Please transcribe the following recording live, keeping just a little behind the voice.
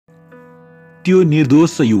त्यो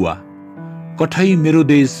निर्दोष युवा, कठै मेरो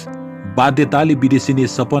देश बाध्यताले विदेशिने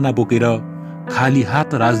सपना बोकेर खाली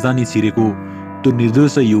हात राजधानी छिरेको त्यो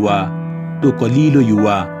निर्दोष युवा, त्यो कलिलो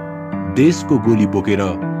युवा देशको गोली बोकेर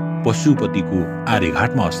पशुपतिको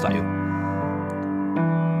आर्यघाटमा अस्तायो।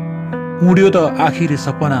 उड्यो त आखिर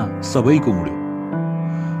सपना सबैको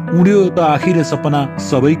उड्यो त आखिर सपना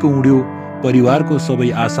सबैको उड्यो। परिवारको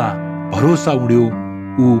सबै आशा भरोसा उड्यो।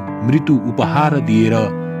 ऊ मृत्यु उपहार दिएर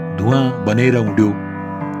धुवाँ बनेर उड्यो।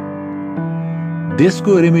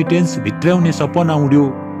 देशको रेमिटेन्स भित्राउने सपना उड्यो।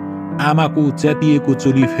 आमाको च्यातिएको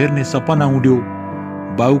चोली फेर्ने सपना उड्यो।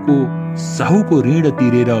 बाउको साहुको ऋण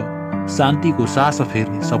तिरेर शान्तिको सास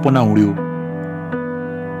फेर्ने सपना उड्यो।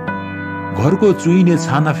 घरको चुइने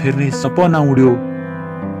छाना फेर्ने सपना उड्यो।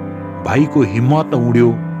 भाइको हिम्मत उड्यो।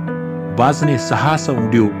 बाँच्ने साहस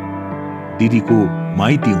उड्यो। दिदीको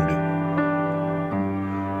माइती उड्यो।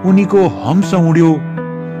 उनीको हंस उड्यो।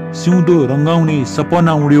 सिउँदो रङ्गाउने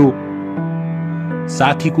सपना उड्यो।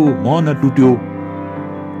 साथीको मन टुट्यो।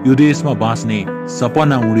 यो देशमा बाँच्ने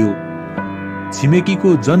सपना उड्यो।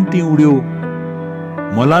 छिमेकीको जन्ती उड्यो।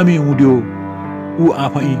 मलामी उड्यो। ऊ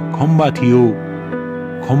आफै खम्बा थियो।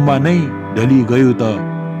 खम्बा नै ढली गयो त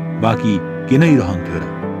बाँकी के नै रहन्थ्यो र।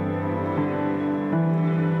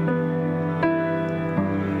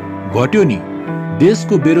 घट्यो नि,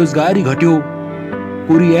 देशको बेरोजगारी घट्यो।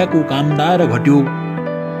 कोरियाको कामदार घट्यो।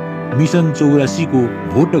 मिसन 84 को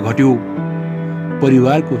भोट घट्यो।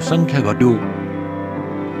 परिवारको संख्या घट्यो।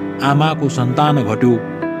 आमाको सन्तान घट्यो।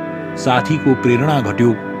 साथीको प्रेरणा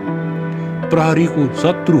घट्यो। प्रहरीको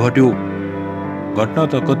शत्रु घट्यो। घट्न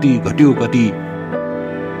त कति घट्यो कति,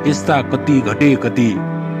 यस्ता कति घटे कति।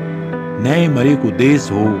 न्याय मरेको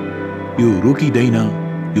देश हो, यो रोकिँदैन,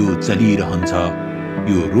 यो चलिरहन्छ।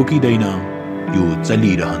 यो रोकिँदैन, यो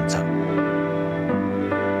चलिरहन्छ।